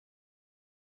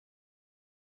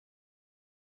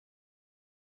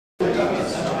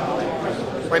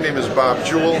My name is Bob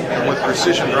Jewell. I'm with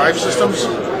Precision Drive Systems.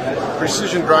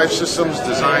 Precision Drive Systems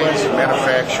designs and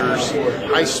manufactures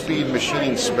high-speed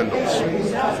machining spindles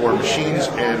for machines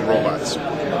and robots.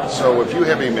 So if you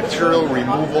have a material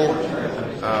removal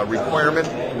requirement,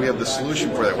 we have the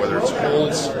solution for that, whether it's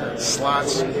molds,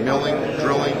 slots, milling,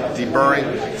 drilling,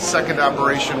 deburring, second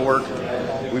operation work.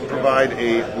 We provide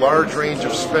a large range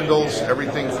of spindles,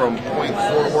 everything from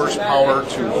 0.4 horsepower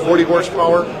to 40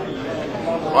 horsepower,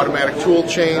 automatic tool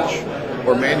change,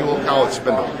 or manual collet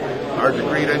spindle. Our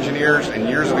degreed engineers and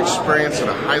years of experience in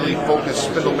a highly focused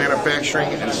spindle manufacturing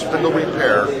and spindle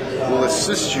repair will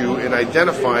assist you in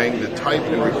identifying the type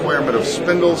and requirement of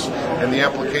spindles and the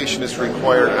application is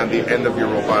required on the end of your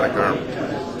robotic arm.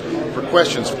 For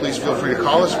questions, please feel free to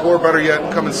call us, or better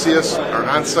yet, come and see us at our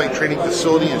on-site training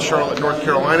facility in Charlotte, North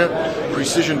Carolina,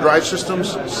 Precision Drive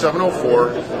Systems,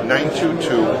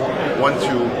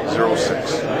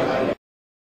 704-922-1206.